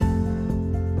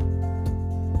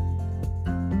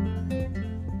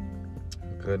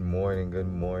Good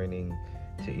morning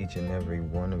to each and every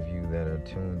one of you that are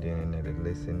tuned in and that are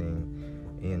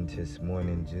listening in this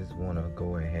morning. Just want to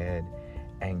go ahead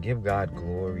and give God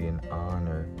glory and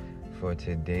honor for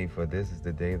today, for this is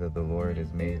the day that the Lord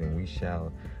has made, and we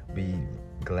shall be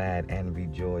glad and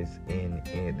rejoice in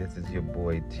it. This is your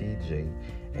boy TJ,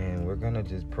 and we're going to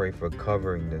just pray for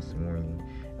covering this morning.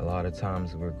 A lot of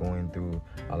times we're going through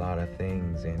a lot of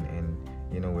things, and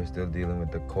we're still dealing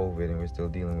with the COVID, and we're still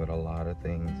dealing with a lot of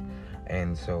things.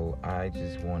 And so I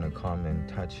just want to come and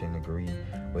touch and agree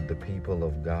with the people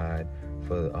of God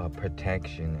for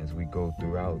protection as we go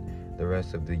throughout the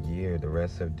rest of the year, the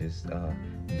rest of this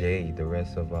day, the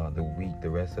rest of the week, the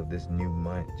rest of this new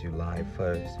month, July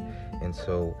 1st. And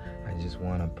so I just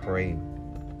want to pray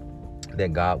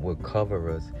that God will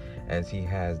cover us as He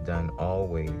has done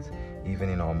always, even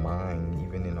in our mind,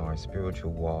 even in our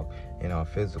spiritual walk, in our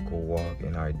physical walk,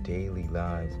 in our daily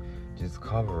lives. Just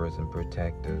cover us and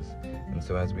protect us. And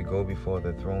so as we go before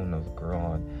the throne of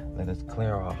God, let us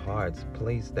clear our hearts.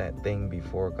 Place that thing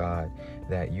before God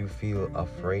that you feel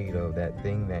afraid of, that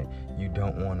thing that you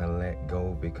don't want to let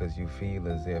go because you feel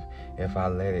as if I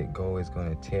let it go, it's going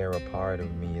to tear a part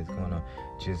of me. It's going to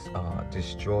just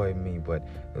destroy me. But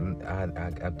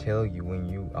I tell you, when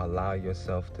you allow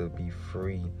yourself to be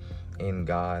free in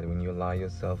God, when you allow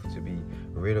yourself to be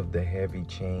rid of the heavy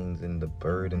chains and the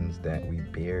burdens that we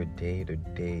bear day to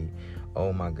day,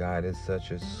 oh my God, it's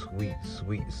such a sweet,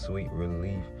 sweet, sweet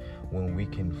relief when we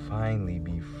can finally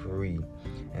be free.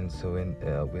 And so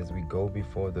as we go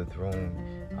before the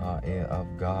throne of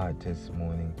God this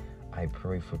morning, I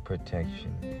pray for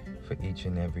protection for each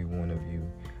and every one of you.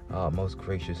 Most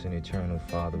gracious and eternal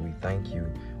Father, we thank you,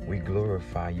 we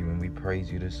glorify you, and we praise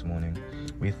you this morning.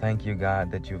 We thank you, God,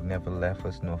 that you've never left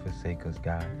us nor forsake us,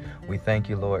 God. We thank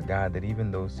you, Lord God, that even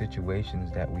those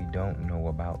situations that we don't know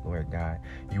about, Lord God,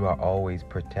 you are always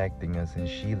protecting us and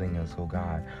shielding us, oh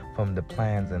God, from the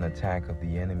plans and attack of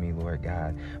the enemy, Lord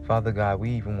God. Father God,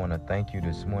 we even want to thank you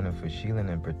this morning for shielding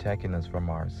and protecting us from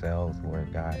ourselves,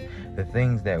 Lord God. The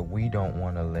things that we don't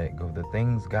want to let go, the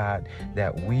things, God,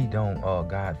 that we don't,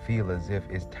 God, feel as if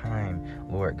it's time,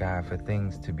 Lord God, for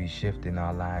things to be shifted in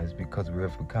our lives because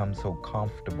we've become so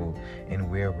comfortable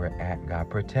in where we're at, God.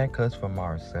 Protect us from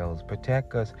ourselves.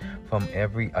 Protect us from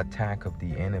every attack of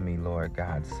the enemy, Lord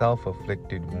God.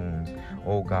 Self-afflicted wounds,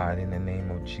 oh God, in the name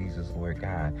of Jesus, Lord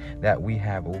God, that we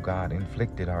have, oh God,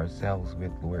 inflicted ourselves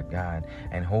with, Lord God,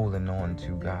 and holding on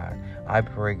to, God. I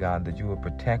pray, God, that you will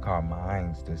protect our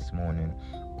minds this morning.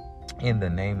 In the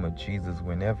name of Jesus,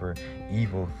 whenever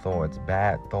evil thoughts,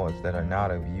 bad thoughts that are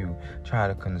not of you try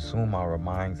to consume our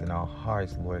minds and our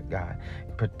hearts, Lord God,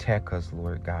 protect us,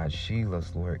 Lord God. Shield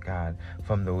us, Lord God,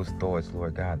 from those thoughts,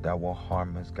 Lord God, that will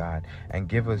harm us, God. And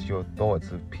give us your thoughts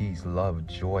of peace, love,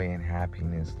 joy, and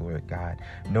happiness, Lord God,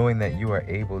 knowing that you are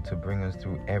able to bring us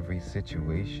through every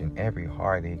situation, every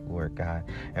heartache, Lord God.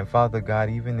 And Father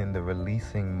God, even in the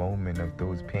releasing moment of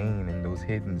those pain and those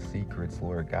hidden secrets,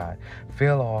 Lord God,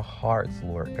 fill our hearts,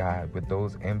 Lord God, with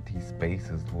those empty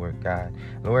spaces, Lord God.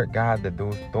 Lord God, that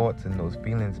those thoughts and those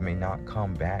feelings may not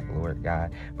come back, Lord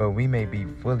God, but we may be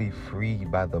fully freed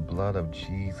by the blood of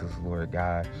Jesus, Lord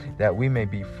God, that we may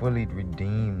be fully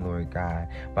redeemed, Lord God,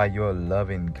 by your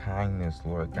loving kindness,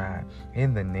 Lord God.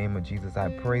 In the name of Jesus, I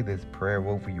pray this prayer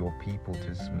over your people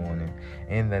this morning.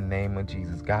 In the name of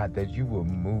Jesus, God, that you will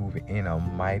move in a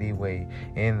mighty way.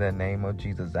 In the name of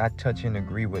Jesus, I touch and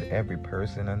agree with every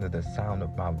person under the sound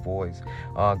of my voice,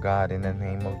 oh God, in the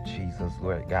name of Jesus,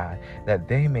 Lord God, that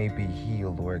they may be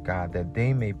healed, Lord God, that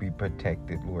they may be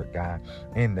protected, Lord God,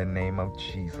 in the name of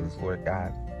Jesus, Lord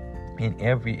God. In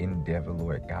every endeavor,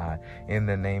 Lord God, in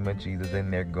the name of Jesus, in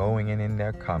their going and in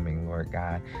their coming, Lord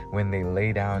God, when they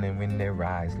lay down and when they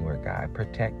rise, Lord God,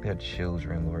 protect their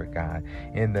children, Lord God,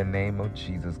 in the name of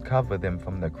Jesus. Cover them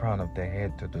from the crown of their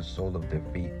head to the sole of their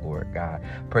feet, Lord God.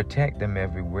 Protect them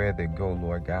everywhere they go,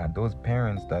 Lord God. Those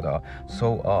parents that are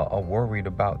so worried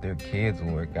about their kids,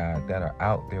 Lord God, that are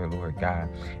out there, Lord God,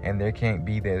 and they can't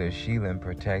be there to shield and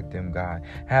protect them, God.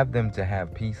 Have them to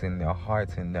have peace in their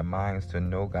hearts and their minds to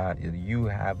know, God, you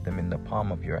have them in the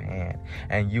palm of your hand,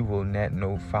 and you will let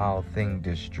no foul thing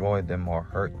destroy them or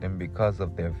hurt them because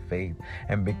of their faith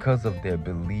and because of their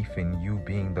belief in you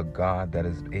being the God that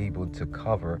is able to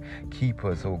cover, keep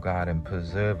us, oh God, and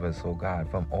preserve us, oh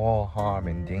God, from all harm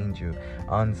and danger,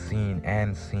 unseen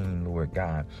and seen, Lord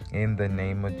God. In the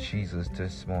name of Jesus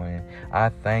this morning, I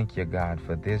thank you, God,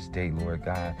 for this day, Lord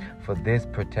God, for this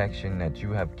protection that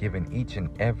you have given each and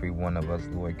every one of us,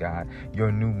 Lord God,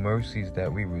 your new mercies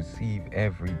that we receive receive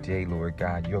every day, Lord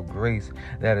God. Your grace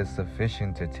that is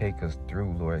sufficient to take us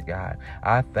through, Lord God.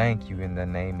 I thank you in the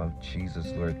name of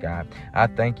Jesus, Lord God. I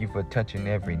thank you for touching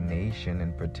every nation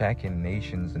and protecting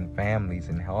nations and families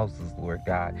and houses, Lord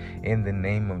God, in the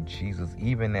name of Jesus.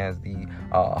 Even as the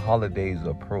holidays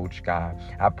approach, God,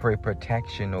 I pray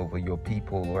protection over your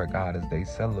people, Lord God, as they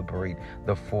celebrate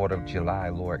the 4th of July,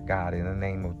 Lord God, in the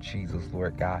name of Jesus,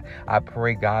 Lord God. I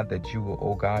pray, God, that you will,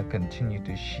 oh God, continue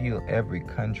to shield every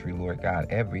country, Lord God,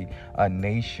 every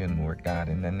nation, Lord God,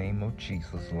 in the name of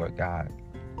Jesus, Lord God.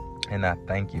 And I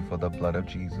thank you for the blood of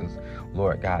Jesus,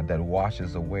 Lord God, that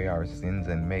washes away our sins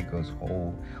and make us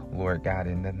whole. Lord God,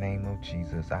 in the name of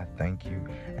Jesus, I thank you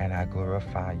and I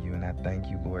glorify you. And I thank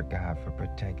you, Lord God, for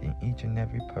protecting each and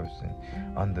every person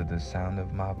under the sound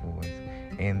of my voice.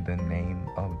 In the name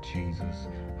of Jesus.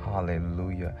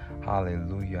 Hallelujah.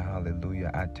 Hallelujah.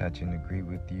 Hallelujah. I touch and agree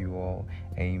with you all.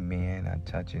 Amen. I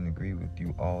touch and agree with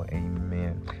you all.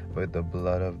 Amen. With the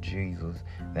blood of Jesus,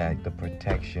 that the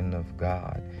protection of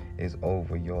God is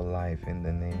over your life in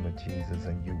the name of Jesus,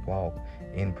 and you walk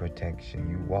in protection.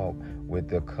 You walk with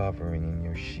the covering in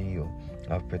your shield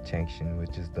of protection,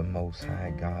 which is the Most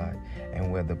High God.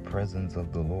 And where the presence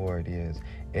of the Lord is,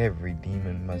 every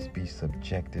demon must be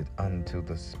subjected unto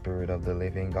the Spirit of the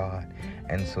living God.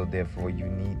 And so therefore you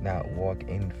need not walk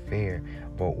in fear,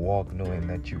 but walk knowing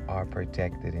that you are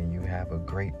protected and you have a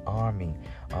great army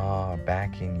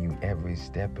backing you every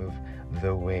step of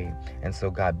the way. And so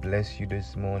God bless you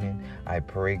this morning. I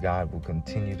pray God will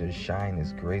continue to shine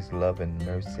His grace, love, and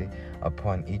mercy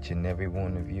upon each and every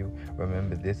one of you.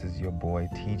 Remember, this is your boy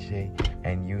TJ,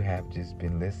 and you have just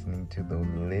been listening to the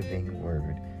living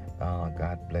word.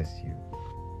 God bless you.